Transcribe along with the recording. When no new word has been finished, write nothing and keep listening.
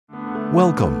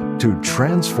Welcome to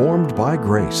Transformed by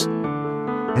Grace,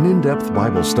 an in-depth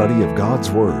Bible study of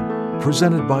God's Word,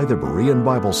 presented by the Berean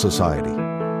Bible Society.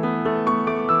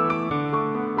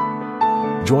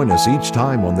 Join us each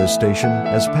time on this station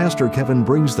as Pastor Kevin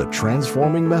brings the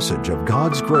transforming message of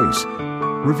God's grace,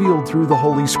 revealed through the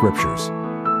Holy Scriptures.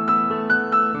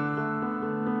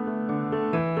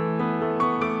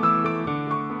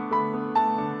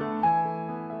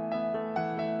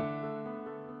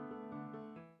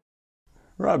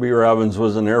 Robbie Robbins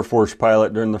was an Air Force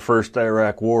pilot during the first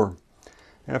Iraq War.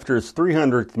 After his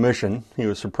 300th mission, he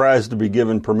was surprised to be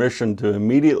given permission to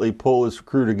immediately pull his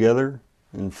crew together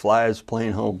and fly his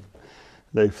plane home.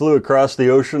 They flew across the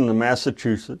ocean to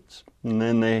Massachusetts, and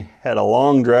then they had a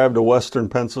long drive to western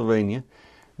Pennsylvania.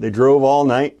 They drove all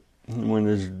night, and when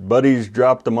his buddies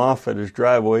dropped him off at his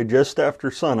driveway just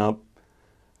after sunup,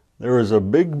 there was a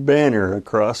big banner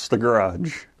across the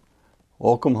garage.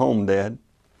 "Welcome home, Dad."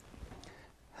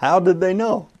 How did they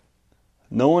know?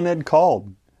 No one had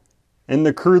called, and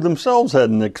the crew themselves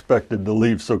hadn't expected to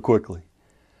leave so quickly.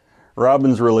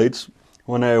 Robbins relates,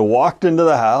 "When I walked into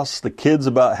the house, the kids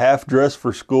about half dressed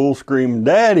for school screamed,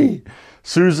 'Daddy!'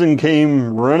 Susan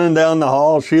came running down the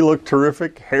hall. She looked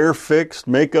terrific, hair fixed,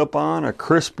 makeup on, a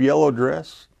crisp yellow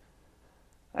dress.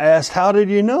 I asked, 'How did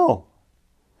you know?'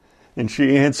 And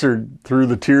she answered through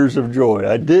the tears of joy,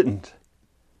 'I didn't.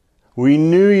 We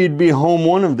knew you'd be home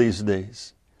one of these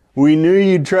days. We knew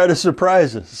you'd try to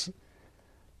surprise us.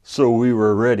 So we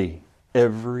were ready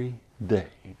every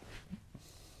day."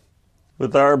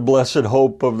 With our blessed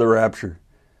hope of the rapture,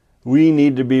 we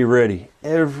need to be ready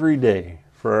every day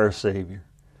for our Savior.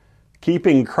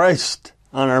 Keeping Christ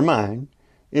on our mind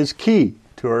is key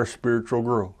to our spiritual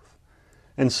growth.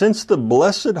 And since the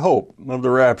blessed hope of the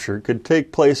rapture could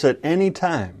take place at any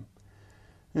time,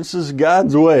 this is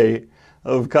God's way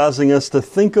of causing us to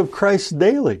think of Christ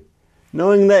daily,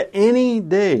 knowing that any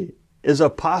day is a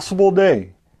possible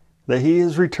day that He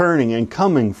is returning and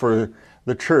coming for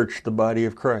the church, the body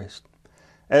of Christ.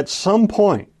 At some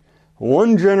point,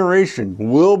 one generation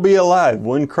will be alive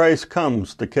when Christ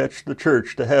comes to catch the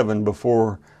church to heaven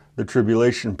before the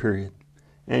tribulation period.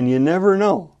 And you never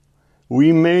know.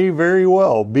 We may very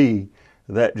well be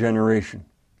that generation.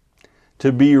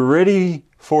 To be ready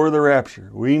for the rapture,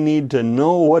 we need to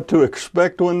know what to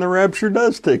expect when the rapture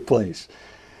does take place.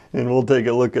 And we'll take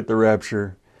a look at the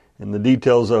rapture and the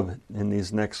details of it in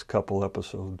these next couple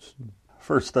episodes.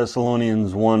 1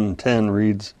 Thessalonians 1:10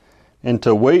 reads, "And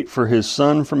to wait for His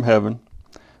Son from heaven,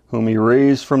 whom He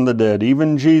raised from the dead,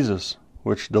 even Jesus,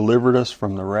 which delivered us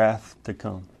from the wrath to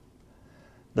come."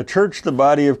 The church, the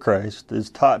body of Christ, is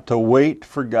taught to wait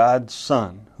for God's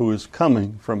Son, who is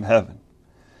coming from heaven.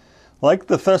 Like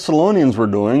the Thessalonians were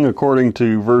doing, according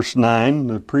to verse 9,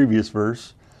 the previous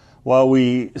verse, while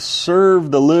we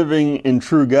serve the living and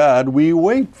true God, we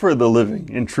wait for the living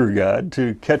and true God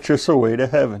to catch us away to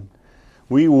heaven.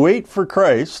 We wait for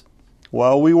Christ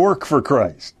while we work for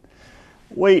Christ.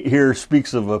 Wait here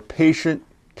speaks of a patient,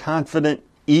 confident,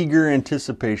 eager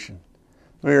anticipation.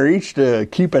 We are each to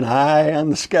keep an eye on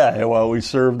the sky while we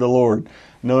serve the Lord,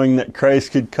 knowing that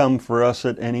Christ could come for us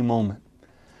at any moment.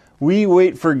 We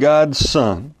wait for God's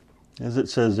Son, as it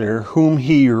says there, whom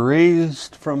He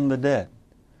raised from the dead.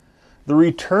 The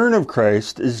return of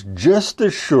Christ is just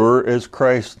as sure as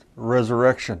Christ's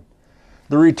resurrection.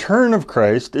 The return of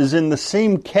Christ is in the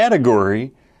same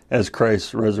category as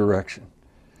Christ's resurrection.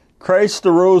 Christ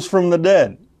arose from the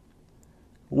dead.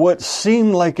 What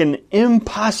seemed like an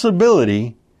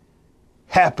impossibility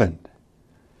happened.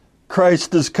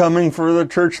 Christ is coming for the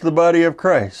church, the body of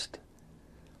Christ.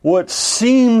 What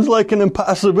seems like an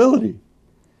impossibility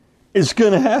is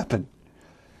going to happen.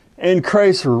 And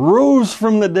Christ rose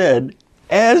from the dead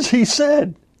as He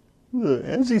said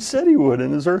He would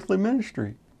in His earthly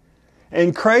ministry.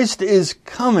 And Christ is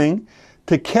coming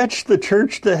to catch the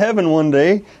church to heaven one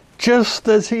day, just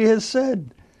as He has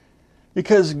said.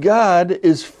 Because God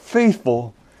is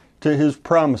faithful to His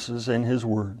promises and His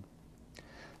word.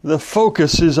 The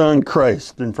focus is on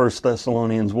Christ in 1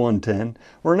 Thessalonians 1:10.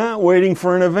 We're not waiting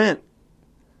for an event.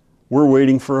 We're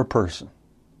waiting for a person.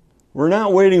 We're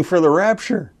not waiting for the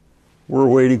rapture. We're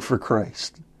waiting for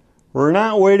Christ. We're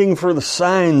not waiting for the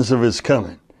signs of His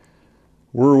coming.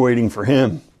 We're waiting for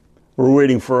Him. We're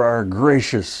waiting for our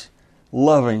gracious,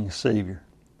 loving Savior.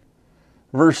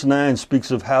 Verse 9 speaks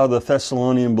of how the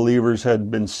Thessalonian believers had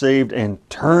been saved and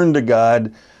turned to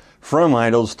God from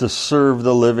idols to serve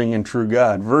the living and true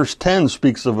God. Verse 10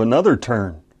 speaks of another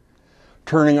turn,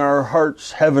 turning our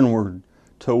hearts heavenward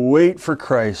to wait for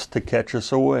Christ to catch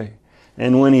us away.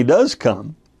 And when He does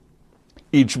come,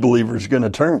 each believer is going to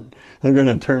turn. They're going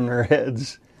to turn their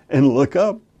heads and look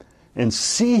up and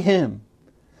see Him,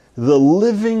 the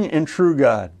living and true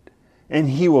God, and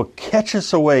He will catch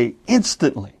us away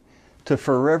instantly to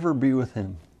forever be with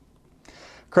Him.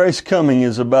 Christ's coming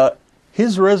is about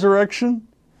His resurrection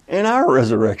and our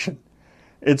resurrection.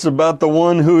 It's about the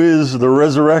one who is the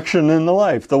resurrection and the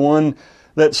life, the one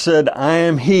that said, I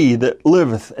am He that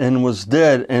liveth and was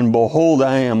dead, and behold,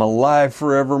 I am alive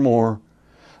forevermore.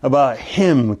 About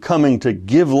Him coming to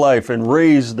give life and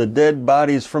raise the dead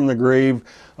bodies from the grave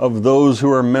of those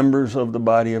who are members of the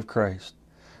body of Christ.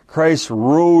 Christ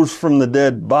rose from the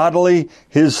dead bodily.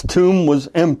 His tomb was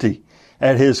empty.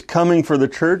 At His coming for the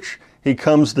church, He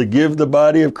comes to give the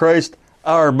body of Christ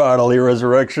our bodily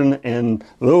resurrection, and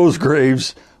those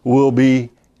graves will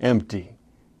be empty.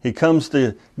 He comes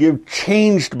to give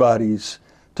changed bodies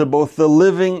to both the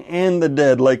living and the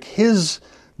dead, like His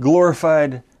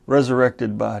glorified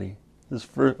resurrected body. As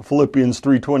Philippians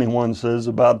 3:21 says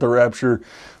about the rapture,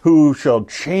 who shall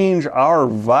change our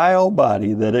vile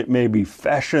body that it may be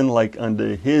fashioned like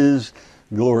unto His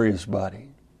glorious body.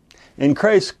 And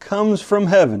Christ comes from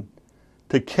heaven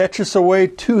to catch us away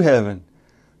to heaven,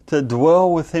 to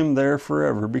dwell with Him there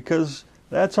forever, because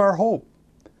that's our hope.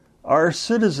 Our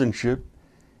citizenship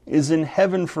is in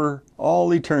heaven for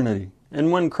all eternity.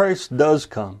 And when Christ does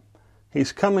come,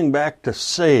 He's coming back to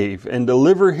save and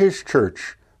deliver His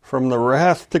church from the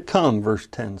wrath to come, verse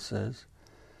 10 says.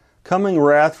 Coming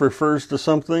wrath refers to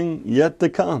something yet to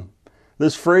come.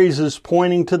 This phrase is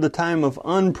pointing to the time of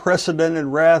unprecedented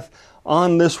wrath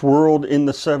on this world in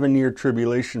the 7-year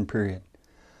tribulation period.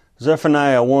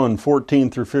 Zephaniah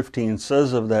 1:14-15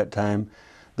 says of that time,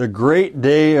 the great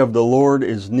day of the Lord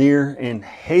is near and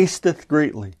hasteth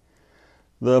greatly.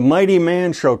 The mighty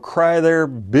man shall cry there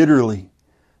bitterly.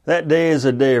 That day is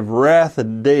a day of wrath, a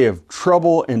day of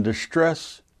trouble and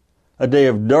distress, a day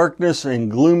of darkness and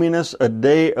gloominess, a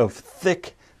day of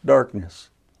thick darkness.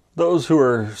 Those who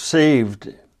are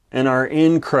saved and are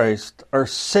in Christ are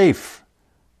safe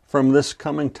from this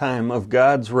coming time of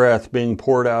God's wrath being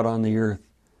poured out on the earth.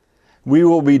 We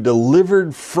will be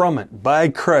delivered from it by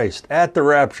Christ at the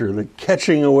rapture, the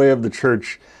catching away of the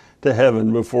church to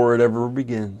heaven before it ever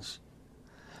begins.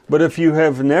 But if you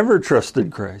have never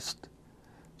trusted Christ,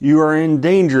 you are in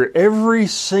danger every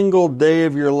single day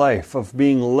of your life of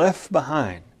being left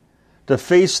behind to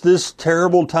face this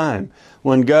terrible time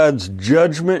when God's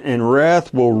judgment and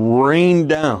wrath will rain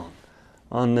down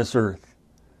on this earth.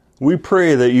 We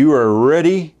pray that you are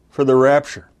ready for the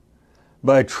rapture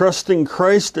by trusting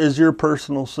Christ as your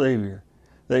personal Savior,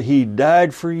 that He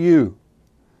died for you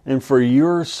and for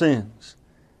your sins,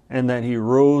 and that He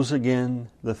rose again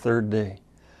the third day.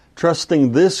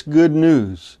 Trusting this good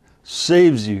news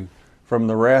saves you from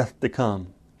the wrath to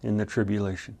come in the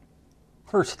tribulation.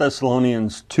 1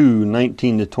 Thessalonians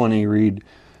 2:19-20 read,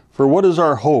 For what is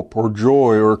our hope or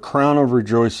joy or crown of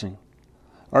rejoicing?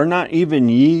 Are not even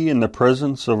ye in the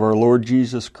presence of our Lord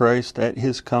Jesus Christ at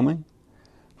His coming?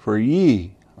 For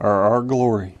ye are our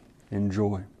glory and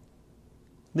joy.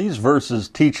 These verses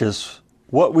teach us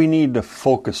what we need to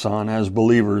focus on as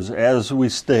believers as we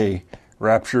stay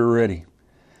rapture ready.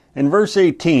 In verse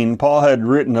 18, Paul had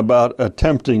written about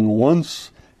attempting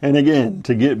once and again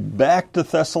to get back to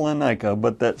Thessalonica,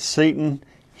 but that Satan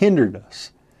hindered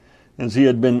us, as he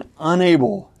had been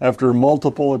unable after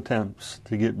multiple attempts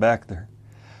to get back there.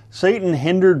 Satan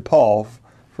hindered Paul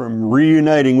from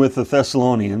reuniting with the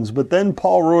Thessalonians, but then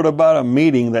Paul wrote about a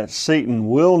meeting that Satan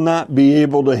will not be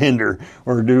able to hinder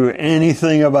or do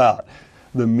anything about,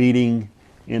 the meeting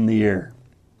in the air.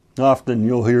 Often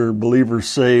you'll hear believers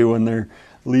say when they're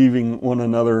leaving one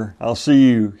another, I'll see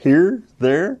you here,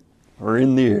 there, or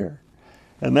in the air.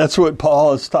 And that's what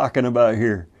Paul is talking about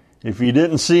here. If he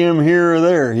didn't see him here or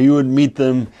there, he would meet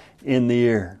them in the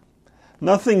air.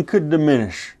 Nothing could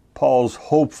diminish Paul's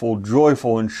hopeful,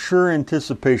 joyful, and sure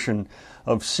anticipation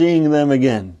of seeing them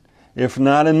again, if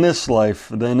not in this life,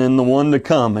 then in the one to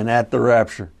come and at the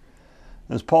rapture.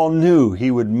 As Paul knew he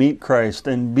would meet Christ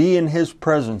and be in His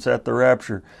presence at the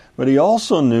rapture, but he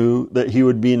also knew that he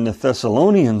would be in the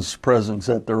Thessalonians' presence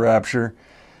at the rapture,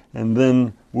 and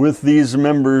then with these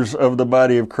members of the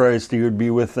body of Christ, he would be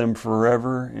with them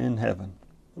forever in heaven.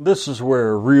 This is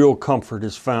where real comfort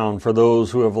is found for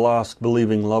those who have lost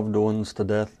believing loved ones to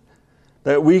death,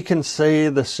 that we can say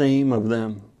the same of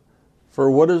them.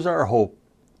 For what is our hope,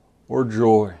 or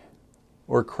joy,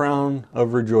 or crown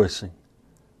of rejoicing?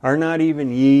 Are not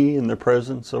even ye in the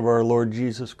presence of our Lord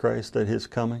Jesus Christ at His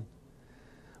coming?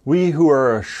 We who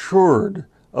are assured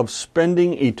of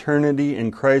spending eternity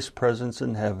in Christ's presence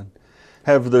in heaven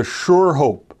have the sure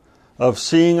hope of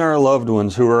seeing our loved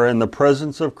ones who are in the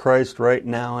presence of Christ right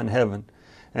now in heaven.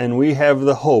 And we have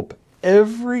the hope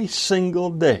every single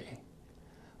day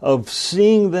of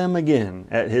seeing them again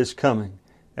at his coming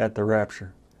at the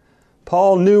rapture.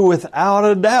 Paul knew without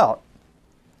a doubt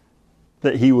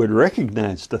that he would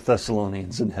recognize the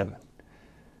Thessalonians in heaven.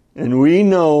 And we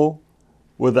know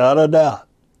without a doubt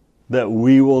that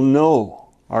we will know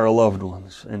our loved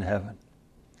ones in heaven.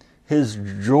 His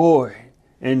joy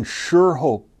and sure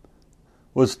hope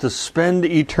was to spend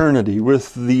eternity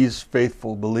with these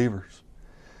faithful believers.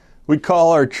 We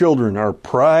call our children our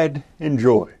pride and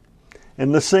joy.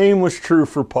 And the same was true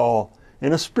for Paul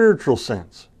in a spiritual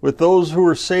sense, with those who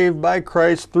were saved by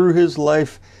Christ through his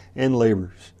life and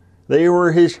labors. They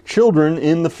were his children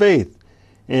in the faith,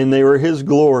 and they were his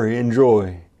glory and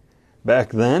joy back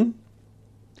then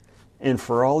and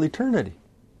for all eternity.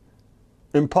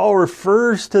 And Paul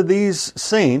refers to these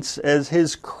saints as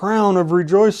his crown of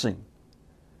rejoicing.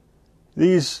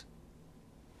 These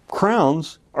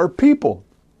crowns are people.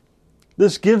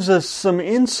 This gives us some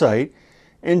insight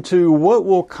into what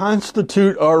will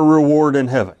constitute our reward in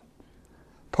heaven.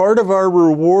 Part of our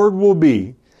reward will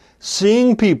be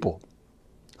seeing people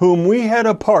whom we had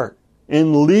a part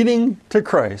in leading to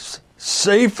Christ,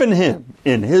 safe in Him,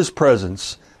 in His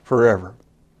presence forever.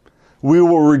 We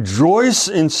will rejoice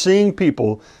in seeing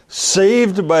people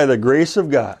saved by the grace of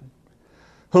God,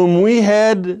 whom we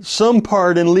had some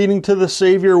part in leading to the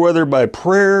Savior, whether by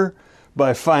prayer,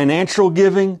 by financial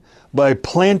giving, by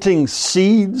planting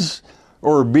seeds,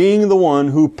 or being the one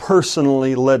who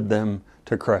personally led them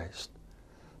to Christ.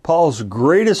 Paul's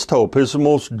greatest hope, his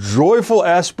most joyful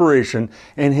aspiration,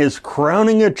 and his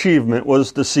crowning achievement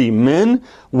was to see men,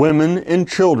 women, and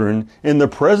children in the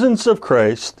presence of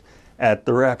Christ at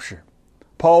the rapture.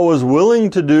 Paul was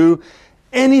willing to do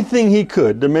anything he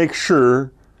could to make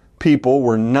sure people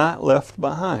were not left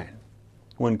behind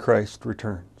when Christ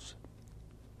returns.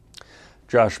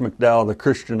 Josh McDowell, the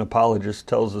Christian apologist,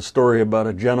 tells a story about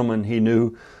a gentleman he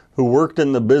knew who worked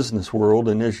in the business world,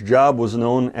 and his job was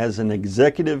known as an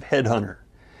executive headhunter.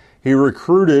 He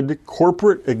recruited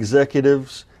corporate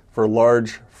executives for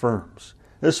large firms.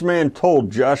 This man told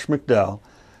Josh McDowell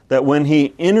that when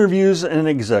he interviews an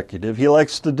executive, he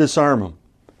likes to disarm him.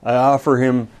 I offer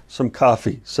him some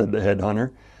coffee, said the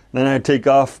headhunter. Then I take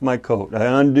off my coat.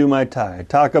 I undo my tie. I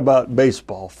talk about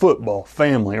baseball, football,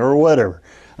 family, or whatever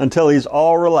until he's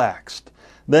all relaxed.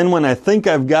 Then when I think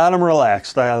I've got him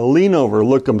relaxed, I lean over,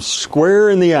 look him square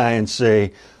in the eye and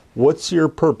say, "What's your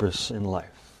purpose in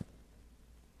life?"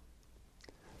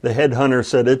 The headhunter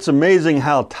said, "It's amazing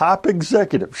how top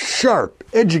executives, sharp,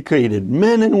 educated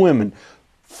men and women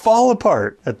fall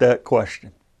apart at that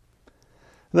question."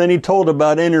 Then he told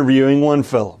about interviewing one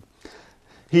fellow.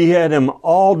 He had him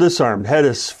all disarmed, had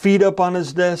his feet up on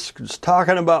his desk, was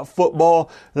talking about football.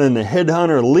 Then the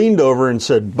headhunter leaned over and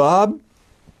said, "Bob,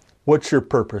 what's your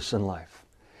purpose in life?"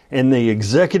 And the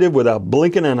executive, without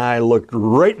blinking an eye, looked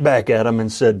right back at him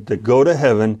and said, "To go to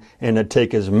heaven and to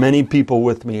take as many people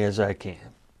with me as I can."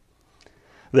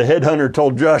 The headhunter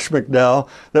told Josh McDowell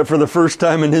that for the first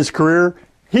time in his career,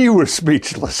 he was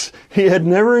speechless. He had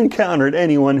never encountered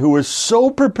anyone who was so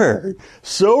prepared,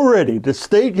 so ready to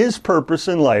state his purpose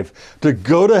in life, to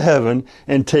go to heaven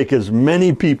and take as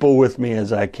many people with me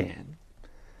as I can.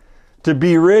 To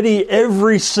be ready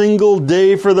every single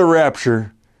day for the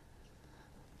rapture.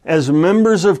 As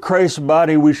members of Christ's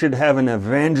body, we should have an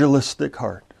evangelistic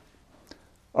heart.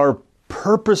 Our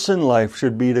purpose in life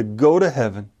should be to go to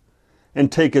heaven and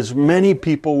take as many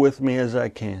people with me as I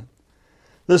can.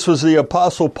 This was the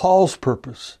Apostle Paul's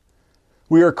purpose.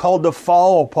 We are called to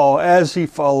follow Paul as he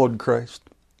followed Christ.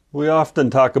 We often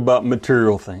talk about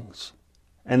material things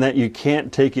and that you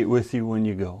can't take it with you when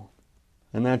you go.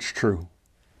 And that's true.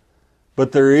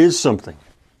 But there is something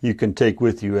you can take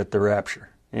with you at the rapture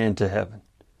and to heaven.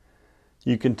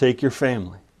 You can take your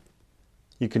family.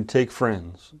 You can take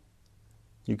friends.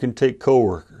 You can take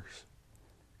co-workers.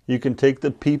 You can take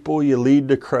the people you lead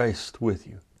to Christ with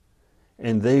you.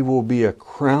 And they will be a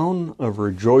crown of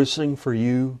rejoicing for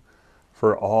you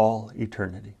for all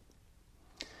eternity.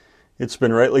 It's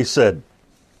been rightly said,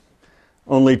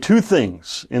 only two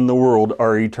things in the world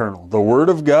are eternal: the Word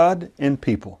of God and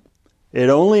people. It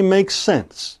only makes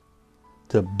sense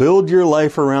to build your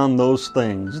life around those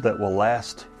things that will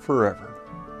last forever.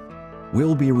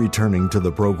 We'll be returning to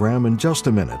the program in just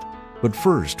a minute. But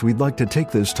first, we'd like to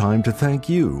take this time to thank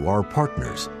you, our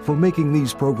partners, for making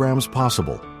these programs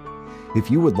possible. If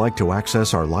you would like to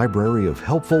access our library of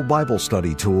helpful Bible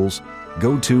study tools,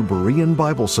 go to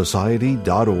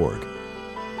BereanBibleSociety.org.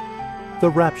 The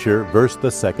Rapture vs.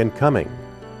 the Second Coming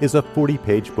is a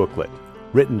 40-page booklet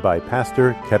written by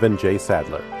Pastor Kevin J.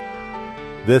 Sadler.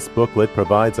 This booklet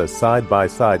provides a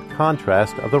side-by-side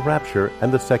contrast of the rapture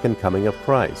and the second coming of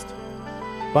Christ.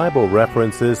 Bible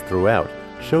references throughout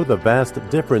show the vast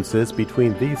differences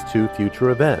between these two future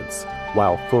events,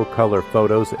 while full-color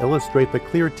photos illustrate the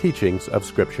clear teachings of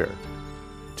Scripture.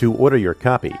 To order your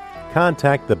copy,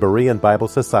 contact the Berean Bible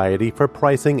Society for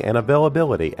pricing and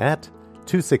availability at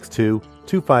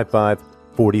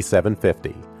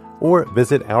 262-255-4750, or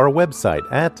visit our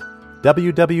website at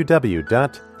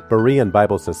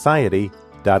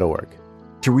www.bereanbiblesociety.org.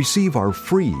 To receive our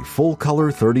free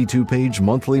full-color 32-page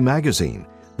monthly magazine,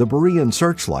 The Berean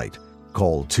Searchlight,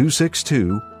 call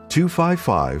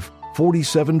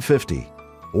 262-255-4750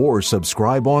 or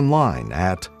subscribe online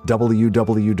at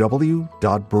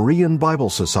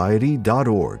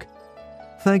www.bereanbiblesociety.org.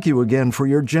 Thank you again for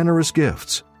your generous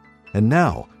gifts. And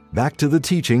now, back to the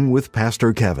teaching with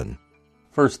Pastor Kevin.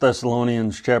 1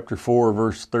 Thessalonians chapter 4,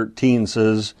 verse 13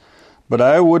 says, "But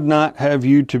I would not have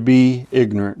you to be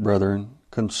ignorant, brethren,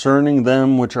 concerning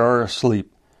them which are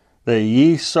asleep, that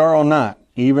ye sorrow not,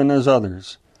 even as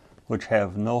others, which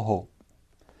have no hope."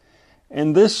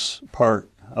 In this part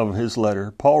of his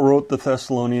letter, Paul wrote the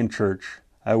Thessalonian church,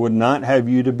 "I would not have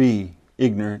you to be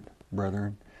ignorant,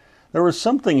 brethren." There was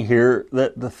something here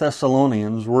that the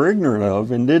Thessalonians were ignorant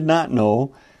of and did not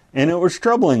know, and it was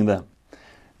troubling them.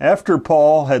 After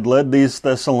Paul had led these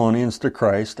Thessalonians to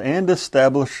Christ and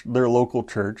established their local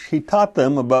church, he taught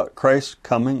them about Christ's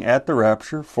coming at the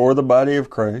rapture for the body of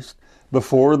Christ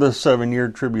before the 7-year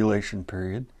tribulation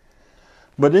period.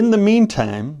 But in the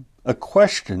meantime, a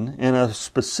question and a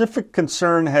specific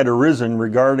concern had arisen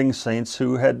regarding saints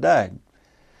who had died.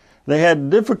 They had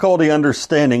difficulty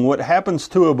understanding what happens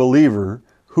to a believer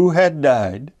who had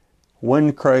died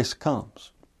when Christ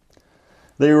comes.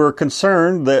 They were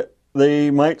concerned that they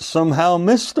might somehow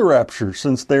miss the rapture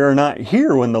since they are not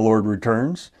here when the Lord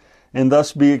returns, and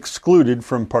thus be excluded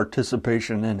from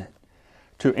participation in it.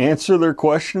 To answer their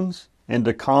questions and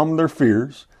to calm their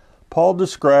fears, Paul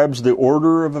describes the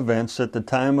order of events at the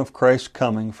time of Christ's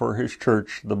coming for his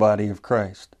church, the body of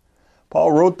Christ.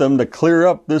 Paul wrote them to clear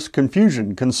up this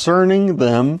confusion concerning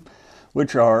them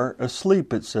which are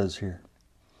asleep, it says here.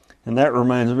 And that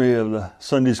reminds me of the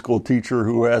Sunday school teacher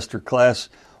who asked her class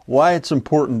why it's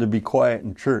important to be quiet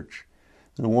in church.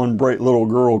 And one bright little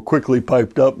girl quickly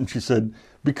piped up and she said,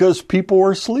 "Because people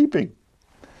are sleeping."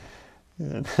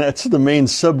 And that's the main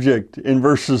subject in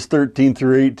verses 13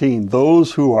 through 18,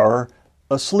 those who are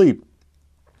asleep.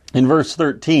 In verse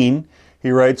 13,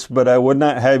 he writes, "But I would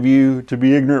not have you to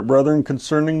be ignorant, brethren,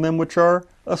 concerning them which are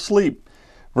asleep."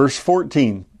 Verse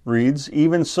 14 reads,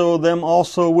 "Even so them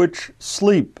also which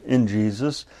sleep in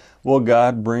Jesus will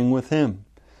God bring with him."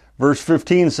 Verse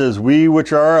 15 says, "We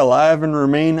which are alive and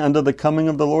remain unto the coming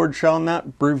of the Lord shall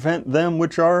not prevent them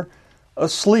which are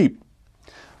asleep."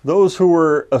 Those who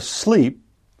were asleep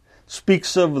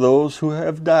speaks of those who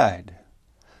have died.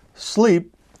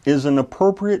 Sleep is an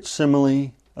appropriate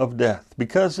simile of death,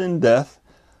 because in death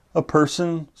a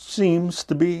person seems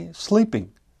to be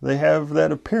sleeping. They have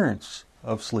that appearance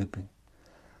of sleeping.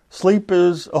 Sleep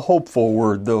is a hopeful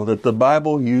word, though, that the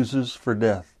Bible uses for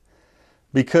death,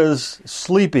 because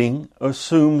sleeping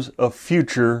assumes a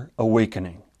future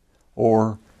awakening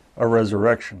or a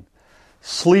resurrection.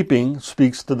 Sleeping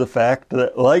speaks to the fact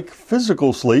that, like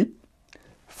physical sleep,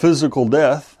 physical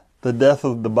death, the death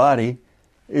of the body,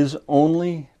 is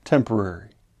only temporary,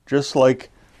 just like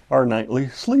our nightly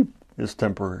sleep is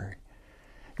temporary.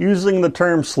 Using the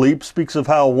term sleep speaks of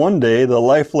how one day the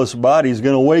lifeless body is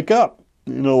going to wake up,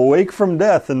 awake from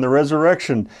death in the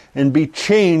resurrection and be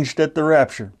changed at the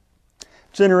rapture.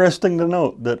 It's interesting to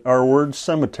note that our word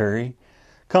cemetery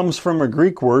comes from a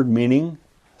Greek word meaning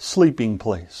sleeping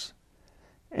place.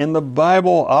 And the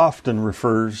Bible often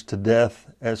refers to death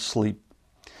as sleep.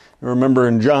 Remember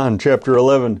in John chapter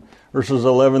 11, verses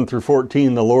 11 through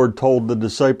 14, the Lord told the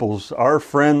disciples, "Our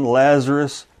friend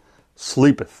Lazarus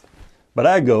sleepeth, but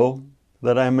I go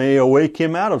that I may awake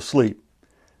him out of sleep."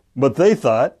 But they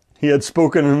thought he had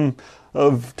spoken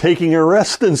of taking a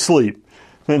rest in sleep.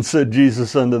 Then said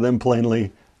Jesus unto them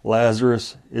plainly,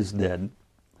 "Lazarus is dead."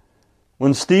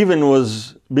 When Stephen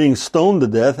was being stoned to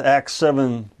death, Acts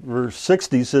 7 verse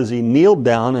 60 says he kneeled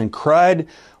down and cried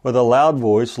with a loud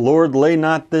voice, "Lord, lay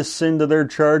not this sin to their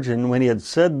charge." And when he had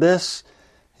said this,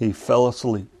 he fell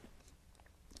asleep.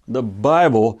 The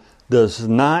Bible does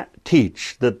not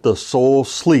teach that the soul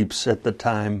sleeps at the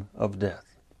time of death.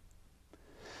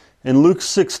 In Luke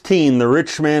 16, the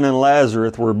rich man and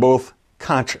Lazarus were both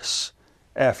conscious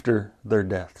after their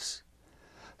deaths.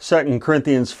 2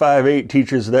 Corinthians 5:8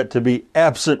 teaches that to be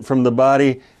absent from the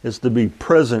body is to be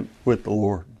present with the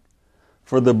Lord.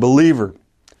 For the believer,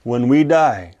 when we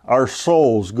die, our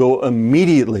souls go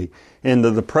immediately into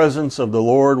the presence of the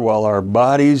Lord while our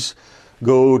bodies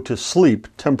go to sleep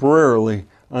temporarily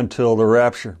until the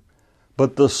rapture.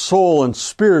 But the soul and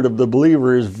spirit of the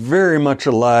believer is very much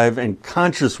alive and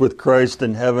conscious with Christ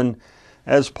in heaven,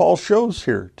 as Paul shows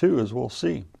here too, as we'll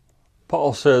see.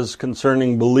 Paul says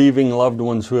concerning believing loved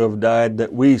ones who have died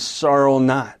that we sorrow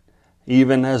not,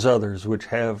 even as others which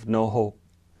have no hope.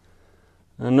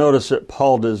 And notice that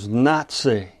Paul does not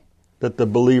say that the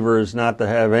believer is not to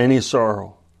have any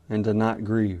sorrow and to not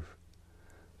grieve.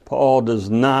 Paul does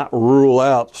not rule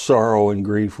out sorrow and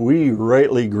grief. We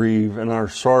rightly grieve and are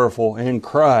sorrowful and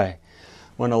cry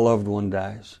when a loved one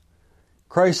dies.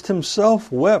 Christ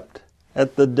himself wept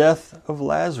at the death of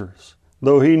Lazarus,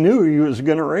 though he knew he was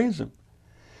going to raise him.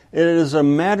 It is a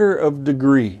matter of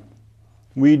degree.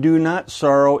 We do not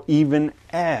sorrow even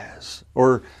as,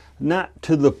 or not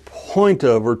to the point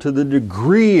of, or to the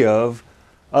degree of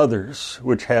others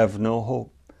which have no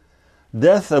hope.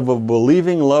 Death of a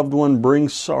believing loved one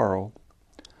brings sorrow,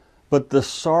 but the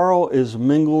sorrow is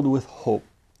mingled with hope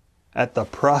at the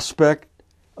prospect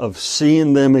of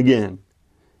seeing them again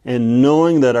and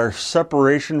knowing that our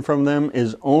separation from them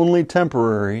is only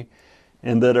temporary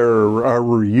and that our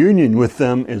reunion with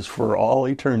them is for all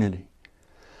eternity.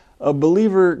 A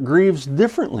believer grieves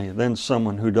differently than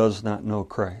someone who does not know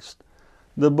Christ.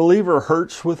 The believer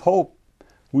hurts with hope.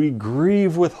 We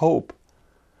grieve with hope.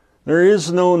 There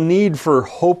is no need for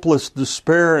hopeless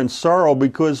despair and sorrow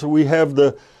because we have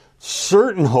the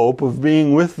certain hope of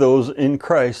being with those in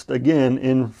Christ again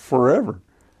in forever.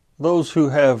 Those who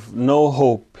have no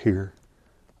hope here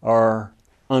are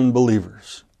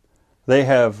unbelievers. They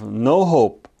have no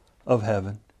hope of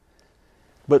heaven,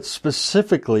 but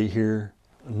specifically here,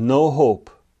 no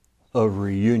hope of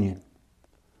reunion.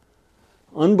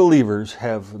 Unbelievers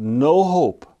have no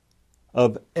hope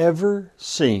of ever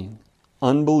seeing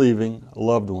unbelieving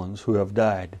loved ones who have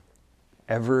died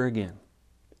ever again.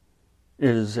 It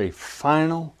is a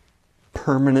final,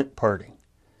 permanent parting.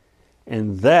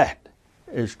 And that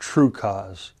is true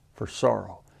cause for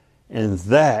sorrow. And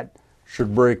that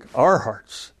should break our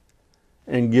hearts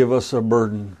and give us a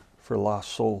burden for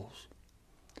lost souls.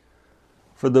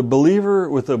 For the believer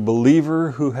with a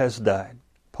believer who has died,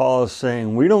 Paul is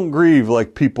saying, we don't grieve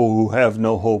like people who have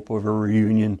no hope of a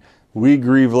reunion. We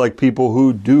grieve like people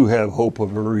who do have hope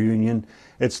of a reunion.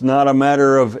 It's not a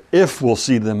matter of if we'll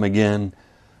see them again,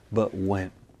 but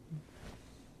when.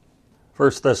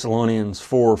 1 Thessalonians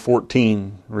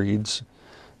 4:14 reads,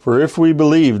 For if we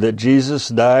believe that Jesus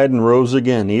died and rose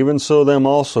again, even so them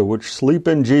also which sleep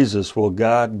in Jesus will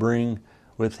God bring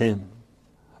with him.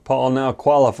 Paul now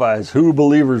qualifies who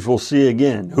believers will see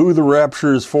again, who the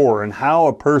rapture is for, and how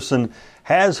a person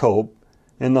has hope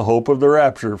in the hope of the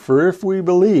rapture. For if we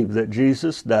believe that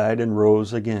Jesus died and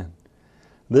rose again,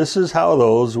 this is how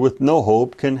those with no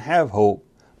hope can have hope,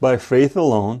 by faith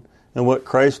alone, and what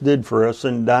Christ did for us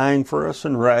in dying for us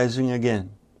and rising again.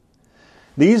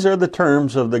 These are the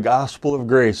terms of the gospel of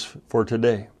grace for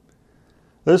today.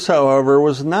 This, however,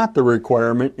 was not the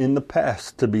requirement in the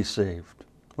past to be saved,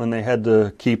 when they had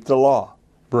to keep the law,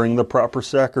 bring the proper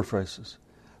sacrifices.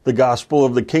 The gospel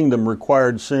of the kingdom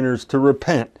required sinners to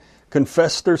repent,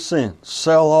 confess their sins,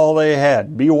 sell all they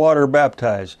had, be water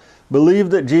baptized, believe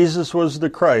that Jesus was the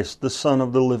Christ, the Son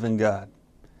of the living God.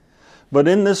 But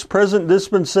in this present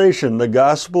dispensation, the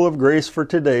gospel of grace for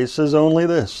today says only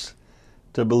this,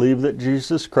 to believe that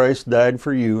Jesus Christ died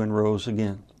for you and rose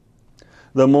again.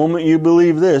 The moment you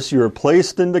believe this, you are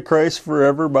placed into Christ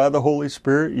forever by the Holy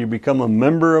Spirit. You become a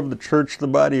member of the church, the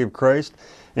body of Christ,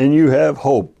 and you have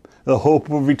hope, the hope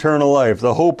of eternal life,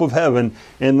 the hope of heaven,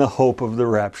 and the hope of the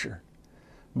rapture.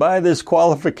 By this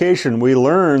qualification, we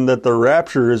learn that the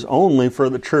rapture is only for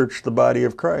the church, the body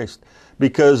of Christ,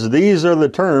 because these are the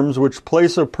terms which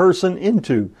place a person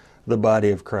into the body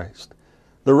of Christ.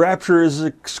 The rapture is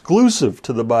exclusive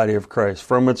to the body of Christ,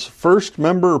 from its first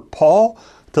member, Paul,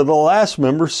 to the last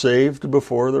member saved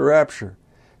before the rapture.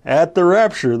 At the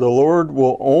rapture, the Lord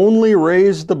will only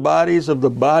raise the bodies of the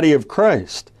body of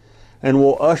Christ and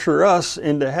will usher us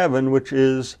into heaven, which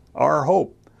is our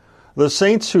hope. The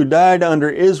saints who died under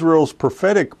Israel's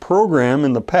prophetic program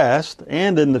in the past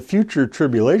and in the future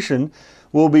tribulation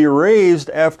will be raised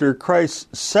after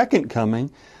Christ's second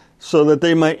coming so that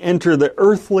they might enter the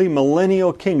earthly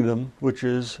millennial kingdom, which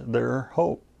is their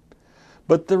hope.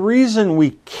 But the reason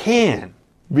we can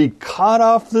be caught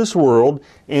off this world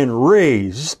and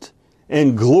raised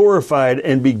and glorified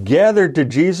and be gathered to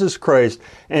Jesus Christ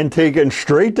and taken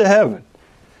straight to heaven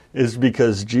is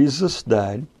because Jesus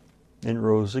died and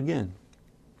rose again.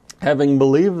 Having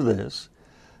believed this,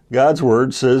 God's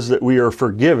Word says that we are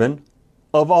forgiven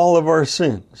of all of our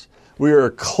sins. We are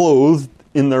clothed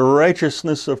in the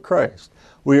righteousness of Christ.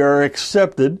 We are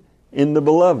accepted in the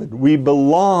Beloved. We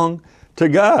belong to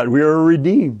God. We are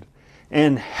redeemed.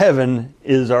 And heaven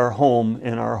is our home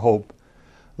and our hope.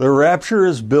 The rapture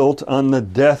is built on the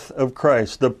death of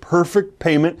Christ, the perfect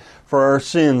payment for our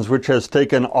sins, which has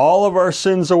taken all of our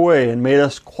sins away and made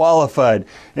us qualified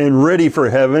and ready for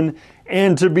heaven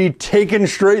and to be taken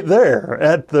straight there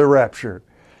at the rapture.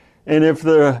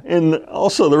 And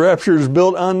also the rapture is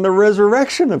built on the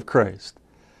resurrection of Christ.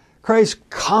 Christ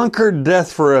conquered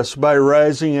death for us by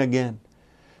rising again.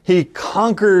 He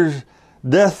conquers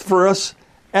death for us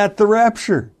at the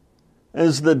rapture,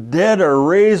 as the dead are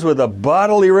raised with a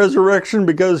bodily resurrection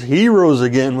because He rose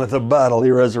again with a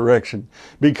bodily resurrection.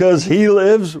 Because He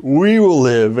lives, we will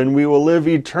live, and we will live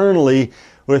eternally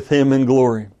with Him in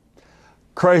glory.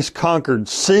 Christ conquered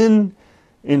sin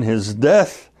in His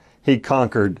death. He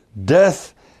conquered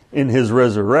death in His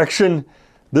resurrection.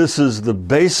 This is the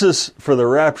basis for the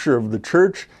rapture of the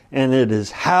church, and it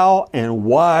is how and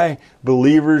why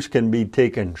believers can be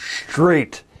taken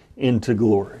straight into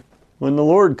glory. When the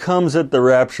Lord comes at the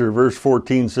rapture, verse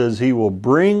 14 says, He will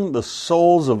bring the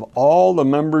souls of all the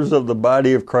members of the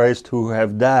body of Christ who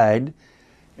have died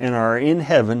and are in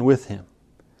heaven with Him.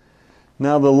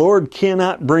 Now the Lord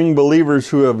cannot bring believers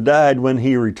who have died when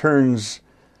He returns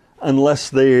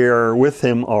unless they are with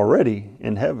Him already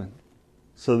in heaven.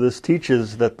 So this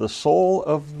teaches that the soul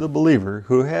of the believer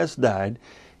who has died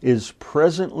is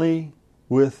presently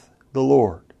with the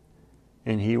Lord,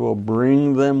 and He will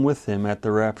bring them with Him at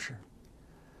the rapture.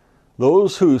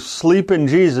 Those who sleep in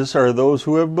Jesus are those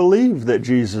who have believed that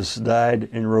Jesus died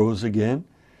and rose again,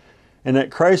 and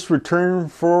at Christ's return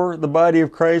for the body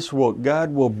of Christ,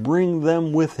 God will bring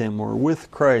them with Him or with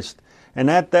Christ.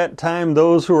 And at that time,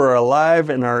 those who are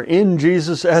alive and are in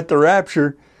Jesus at the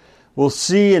rapture will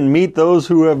see and meet those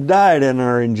who have died and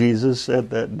are in Jesus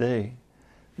at that day.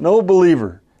 No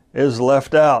believer is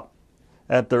left out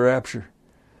at the rapture.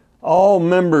 All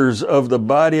members of the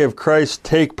body of Christ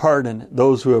take part in it.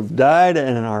 Those who have died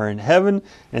and are in heaven,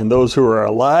 and those who are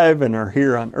alive and are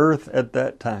here on earth at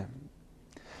that time.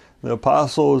 The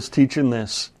apostle is teaching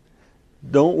this.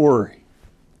 Don't worry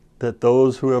that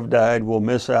those who have died will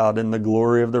miss out in the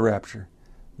glory of the rapture.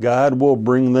 God will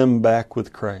bring them back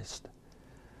with Christ.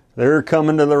 They're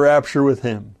coming to the rapture with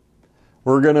Him.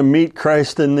 We're going to meet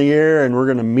Christ in the air, and we're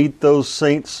going to meet those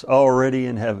saints already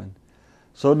in heaven.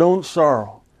 So don't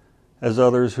sorrow as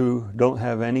others who don't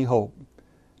have any hope,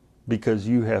 because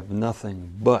you have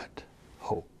nothing but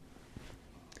hope.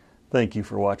 Thank you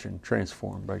for watching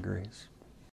Transformed by Grace.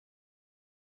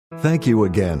 Thank you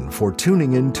again for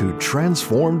tuning in to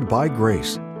Transformed by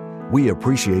Grace. We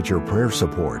appreciate your prayer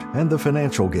support and the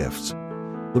financial gifts.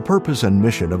 The purpose and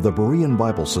mission of the Berean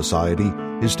Bible Society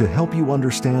is to help you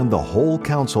understand the whole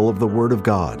counsel of the Word of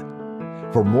God.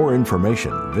 For more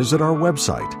information, visit our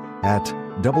website at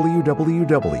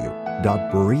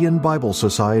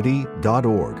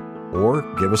www.bereanbiblesociety.org or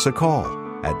give us a call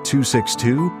at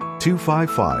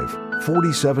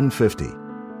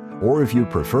 262-255-4750. Or if you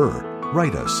prefer,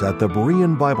 write us at the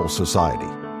Berean Bible Society,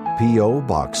 P.O.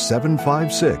 Box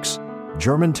 756,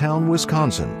 Germantown,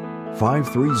 Wisconsin,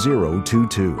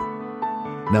 53022.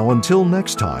 Now until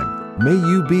next time, may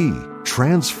you be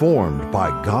transformed by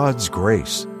God's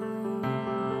grace.